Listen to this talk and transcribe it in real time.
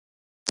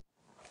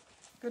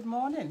Good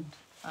morning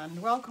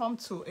and welcome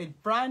to a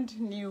brand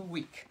new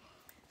week.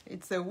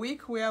 It's a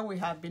week where we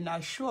have been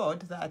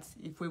assured that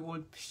if we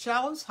will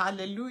shout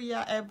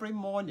hallelujah every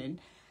morning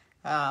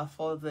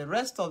for the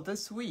rest of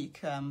this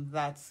week,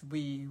 that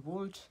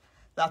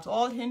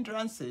all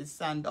hindrances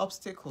and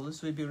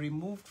obstacles will be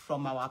removed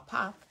from our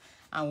path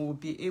and we'll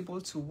be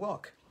able to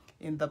walk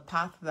in the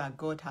path that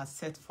God has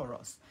set for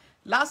us.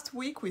 Last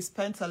week, we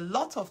spent a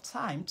lot of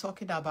time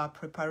talking about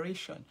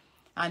preparation,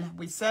 and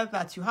we said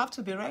that you have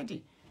to be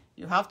ready.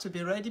 You have to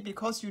be ready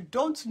because you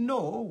don't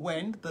know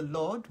when the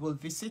Lord will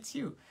visit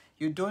you.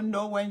 You don't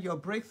know when your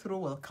breakthrough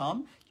will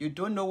come. You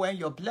don't know when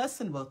your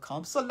blessing will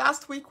come. So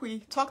last week we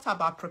talked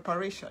about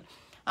preparation.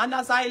 And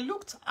as I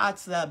looked at,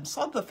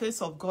 sought the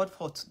face of God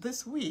for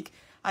this week,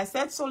 I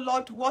said, so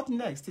Lord, what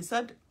next? He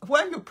said,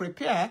 when you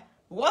prepare,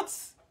 what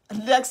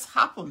next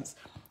happens?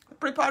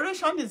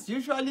 Preparation is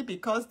usually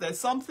because there's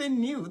something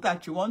new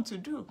that you want to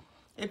do.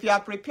 If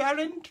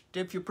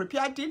you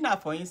prepare dinner,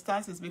 for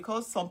instance, it's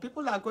because some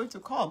people are going to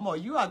come or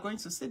you are going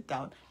to sit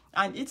down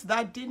and eat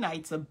that dinner.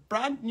 It's a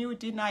brand new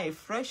dinner, a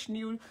fresh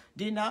new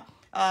dinner.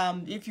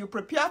 If you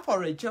prepare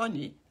for a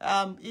journey,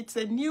 it's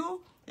a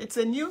new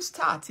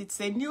start. It's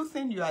a new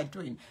thing you are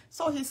doing.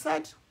 So he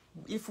said,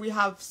 if we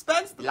have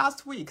spent the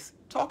last weeks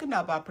talking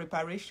about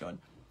preparation,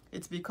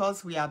 it's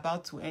because we are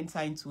about to enter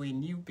into a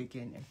new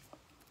beginning.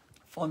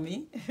 For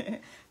me,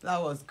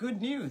 that was good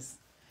news.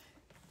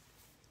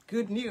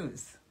 Good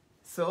news.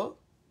 So,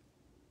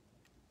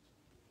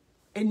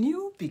 a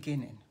new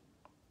beginning.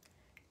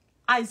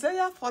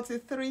 Isaiah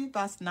 43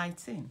 verse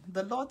 19,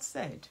 the Lord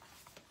said,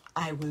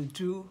 I will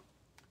do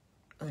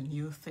a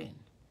new thing.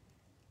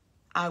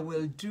 I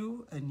will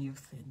do a new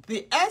thing.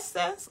 The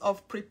essence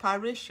of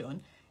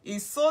preparation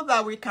is so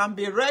that we can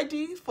be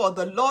ready for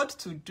the Lord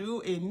to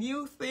do a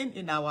new thing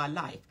in our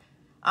life.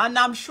 And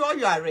I'm sure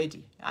you are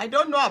ready. I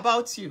don't know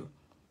about you,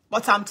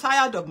 but I'm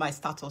tired of my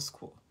status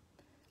quo.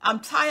 I'm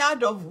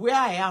tired of where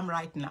I am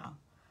right now.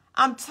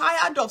 I'm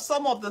tired of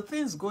some of the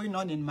things going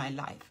on in my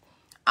life.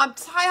 I'm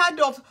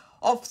tired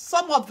of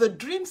some of the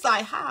dreams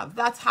I have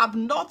that have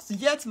not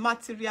yet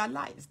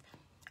materialized.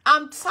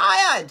 I'm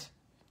tired.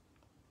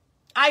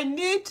 I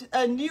need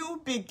a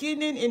new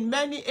beginning in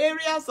many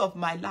areas of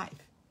my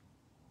life.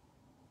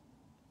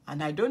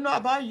 And I don't know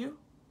about you.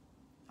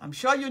 I'm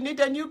sure you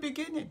need a new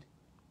beginning.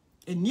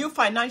 A new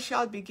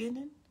financial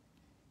beginning.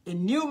 A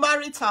new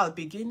marital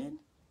beginning.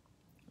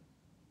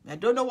 I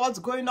don't know what's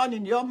going on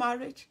in your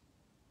marriage,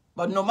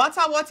 but no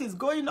matter what is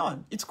going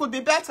on, it could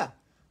be better.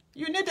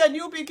 You need a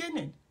new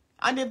beginning.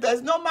 And if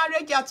there's no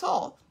marriage at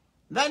all,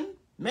 then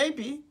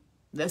maybe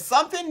there's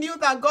something new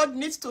that God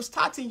needs to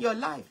start in your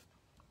life.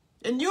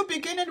 A new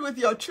beginning with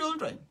your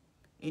children.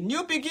 A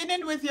new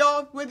beginning with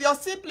your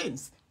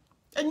siblings.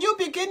 A new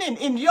beginning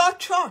in your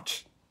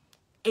church.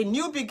 A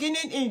new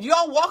beginning in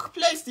your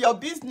workplace, your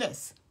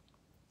business.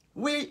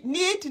 We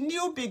need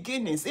new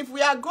beginnings. If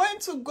we are going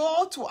to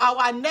go to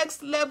our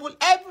next level,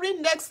 every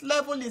next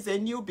level is a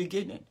new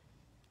beginning.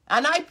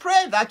 And I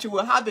pray that you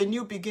will have a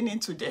new beginning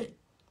today.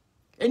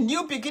 A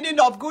new beginning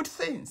of good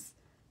things.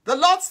 The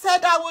Lord said,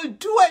 I will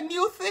do a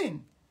new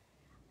thing.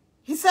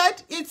 He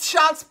said, it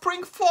shall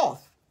spring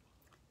forth.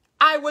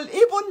 I will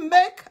even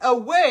make a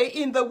way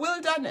in the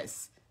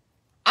wilderness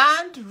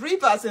and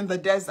rivers in the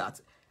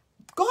desert.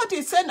 God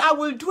is saying, I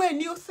will do a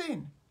new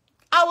thing.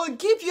 I will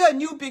give you a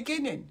new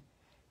beginning.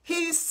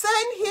 He is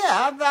saying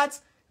here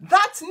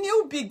that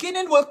new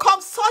beginning will come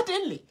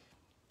suddenly.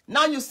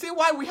 Now you see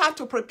why we had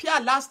to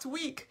prepare last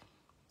week.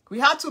 We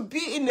had to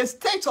be in a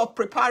state of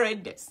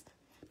preparedness.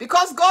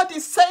 Because God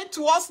is saying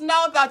to us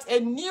now that a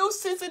new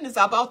season is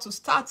about to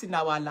start in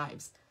our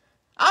lives.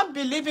 I'm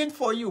believing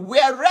for you,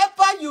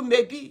 wherever you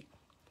may be.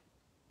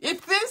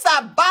 If things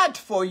are bad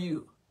for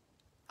you,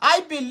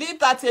 I believe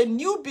that a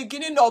new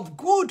beginning of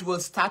good will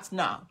start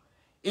now.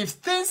 If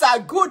things are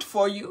good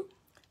for you,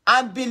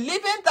 I'm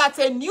believing that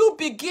a new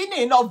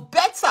beginning of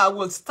better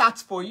will start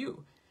for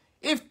you.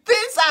 If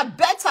things are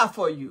better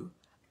for you,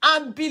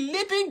 I'm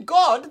believing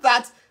God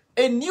that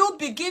a new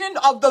beginning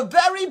of the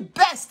very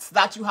best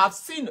that you have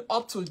seen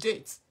up to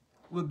date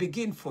will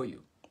begin for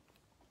you.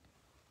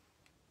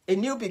 A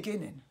new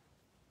beginning.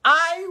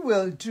 I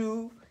will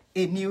do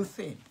a new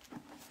thing.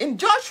 In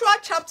Joshua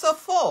chapter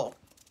 4,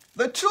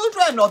 the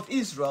children of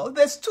Israel,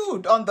 they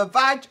stood on the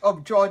verge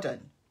of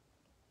Jordan.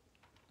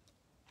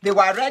 They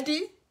were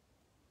ready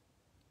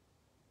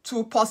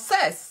to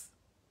possess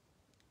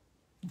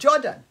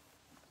Jordan,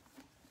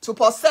 to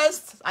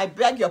possess, I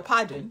beg your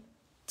pardon,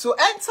 to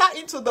enter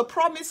into the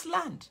promised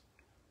land.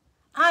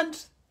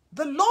 And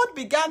the Lord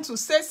began to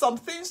say some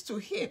things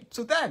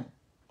to them.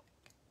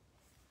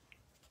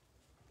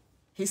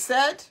 He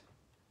said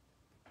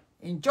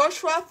in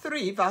Joshua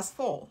 3 verse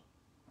 4,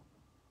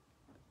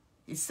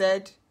 he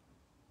said,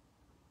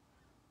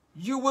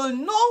 you will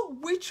know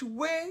which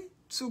way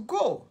to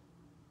go,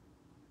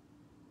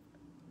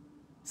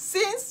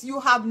 since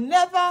you have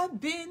never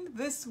been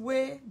this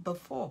way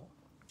before.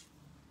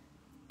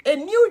 A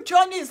new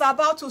journey is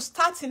about to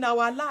start in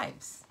our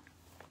lives.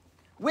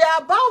 We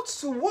are about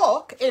to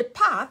walk a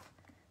path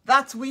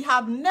that we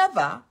have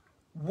never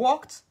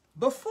walked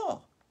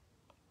before.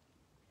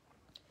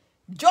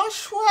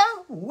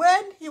 Joshua,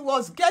 when he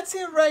was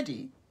getting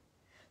ready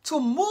to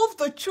move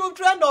the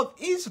children of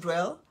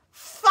Israel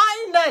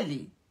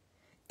finally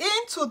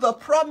into the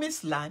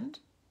promised land,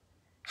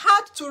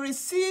 had to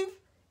receive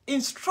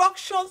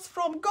instructions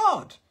from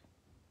God.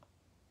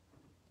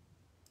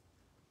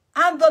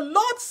 And the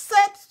Lord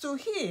said to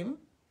him,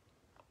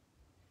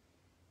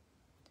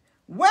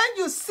 when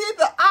you see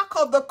the ark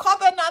of the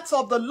covenant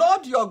of the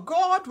Lord your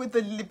God with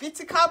the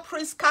Levitical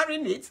priest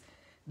carrying it,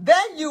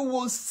 then you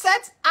will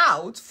set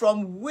out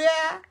from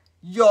where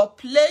your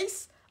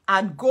place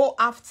and go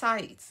after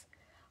it.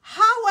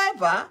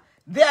 However,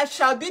 there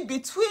shall be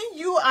between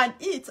you and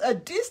it a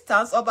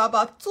distance of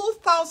about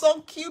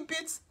 2,000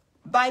 cubits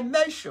by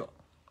measure.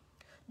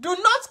 Do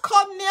not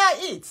come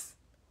near it,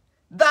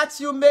 that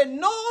you may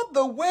know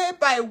the way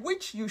by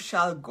which you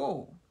shall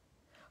go,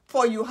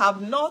 for you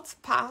have not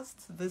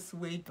passed this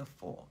way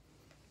before.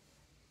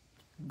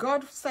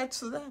 God said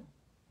to them,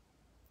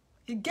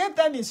 he gave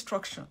them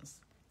instructions.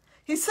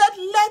 He said,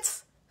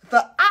 let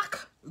the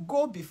ark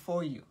go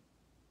before you.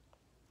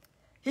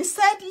 He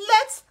said,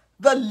 let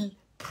the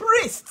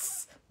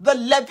priests, the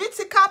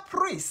Levitical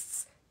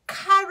priests,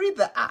 carry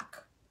the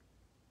ark.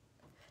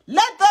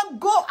 Let them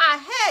go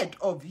ahead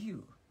of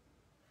you.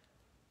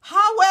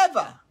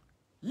 However,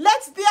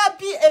 let there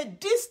be a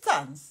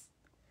distance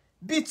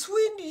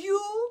between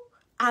you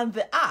and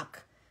the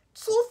ark.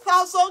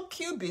 2,000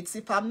 cubits,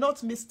 if I'm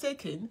not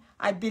mistaken.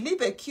 I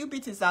believe a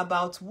cubit is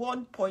about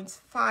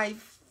 1.5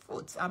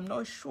 foot. I'm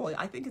not sure.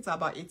 I think it's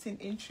about 18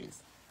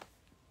 inches.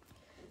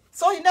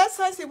 So in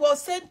essence, he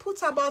was saying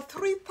put about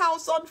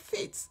 3,000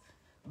 feet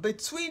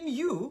between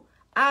you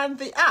and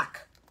the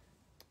ark.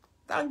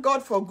 Thank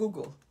God for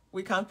Google.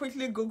 We can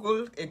quickly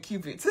Google a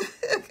cubit.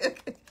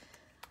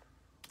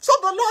 So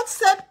the Lord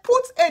said,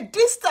 put a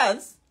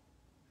distance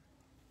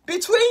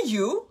between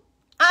you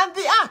and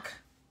the ark.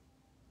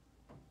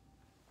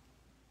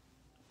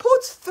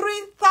 Put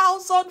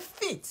 3,000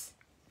 feet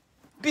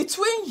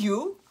between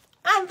you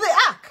and the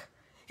ark.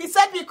 He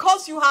said,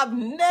 because you have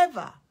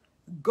never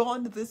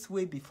gone this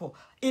way before.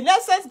 In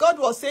essence, God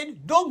was saying,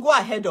 don't go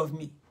ahead of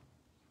me.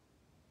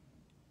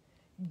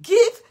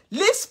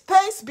 Leave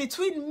space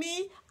between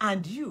me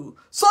and you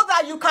so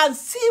that you can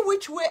see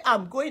which way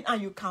I'm going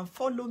and you can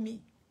follow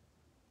me.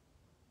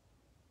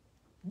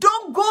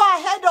 Don't go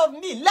ahead of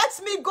me. Let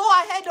me go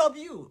ahead of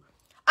you.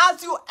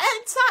 As you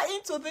enter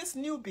into this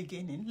new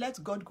beginning,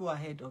 let God go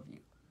ahead of you.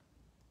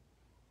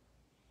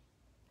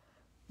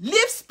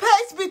 Leave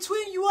space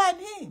between you and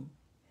him.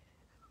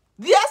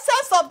 The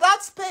essence of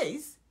that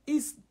space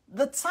is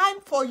the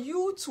time for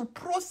you to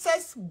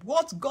process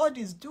what God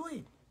is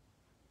doing.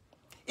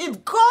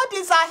 If God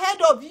is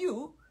ahead of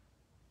you,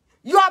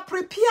 you are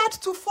prepared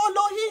to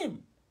follow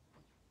him.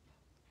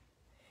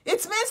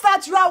 It means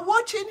that you are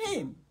watching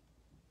him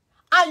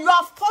and you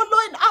are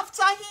following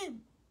after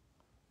him.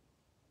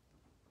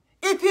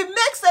 If he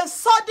makes a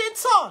sudden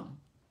turn,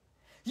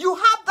 you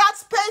have that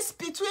space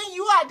between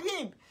you and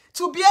him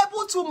to be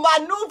able to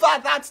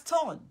maneuver that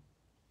turn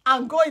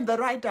and go in the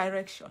right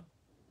direction.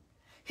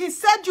 He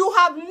said, you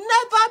have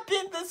never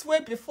been this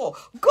way before.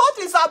 God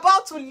is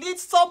about to lead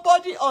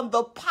somebody on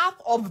the path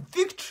of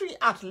victory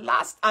at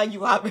last, and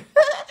you have,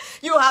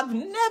 you have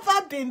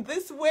never been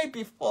this way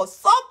before.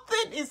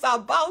 Something is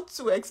about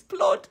to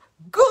explode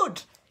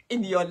good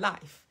in your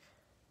life.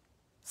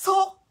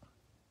 So,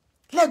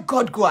 let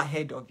God go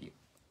ahead of you.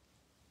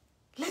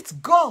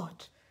 Let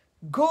God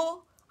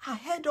go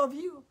ahead of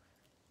you.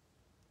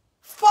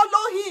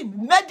 Follow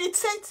him,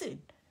 meditating.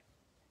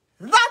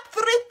 That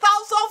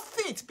 3,000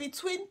 feet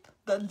between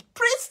the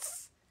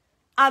priests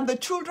and the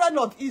children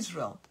of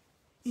Israel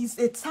is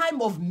a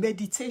time of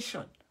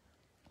meditation.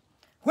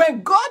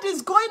 When God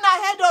is going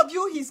ahead of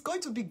you, he's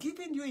going to be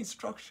giving you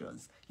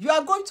instructions. You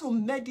are going to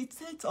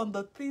meditate on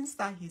the things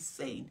that he's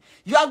saying.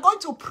 You are going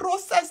to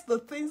process the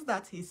things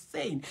that he's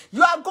saying.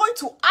 You are going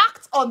to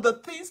act on the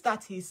things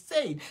that he's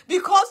saying,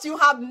 because you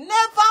have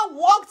never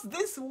walked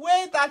this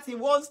way that he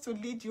wants to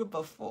lead you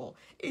before.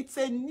 It's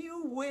a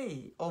new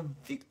way of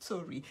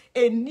victory,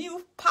 a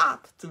new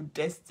path to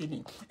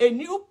destiny, a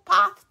new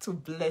path to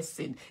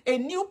blessing, a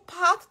new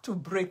path to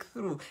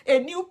breakthrough, a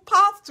new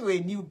path to a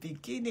new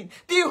beginning.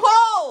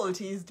 Behold,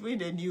 he is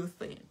doing a new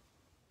thing.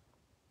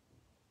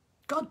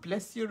 God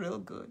bless you real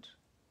good.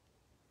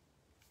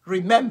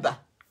 Remember,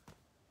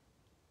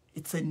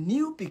 it's a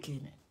new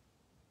beginning,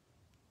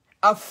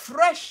 a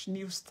fresh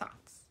new start,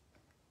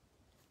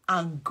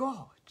 and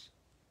God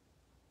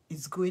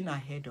is going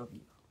ahead of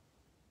you.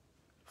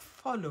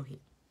 Follow him.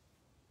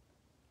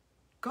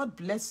 God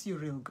bless you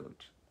real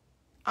good.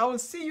 I will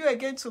see you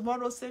again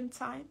tomorrow, same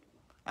time.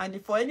 And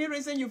if for any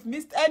reason you've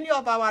missed any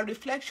of our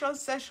reflection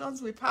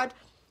sessions, we've had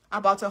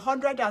about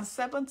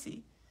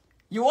 170.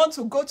 You want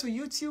to go to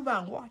YouTube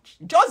and watch.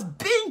 Just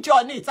binge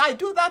on it. I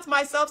do that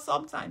myself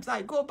sometimes.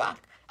 I go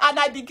back and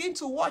I begin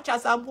to watch.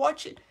 As I'm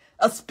watching,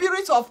 a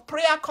spirit of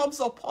prayer comes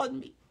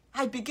upon me.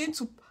 I begin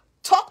to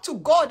talk to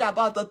God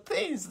about the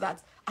things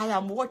that I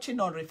am watching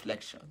on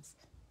reflections.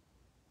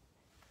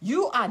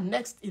 You are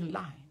next in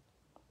line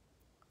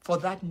for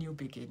that new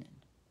beginning.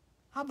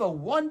 Have a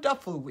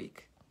wonderful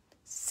week.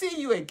 See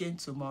you again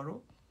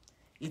tomorrow.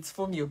 It's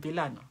Fumi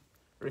Obilano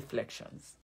Reflections.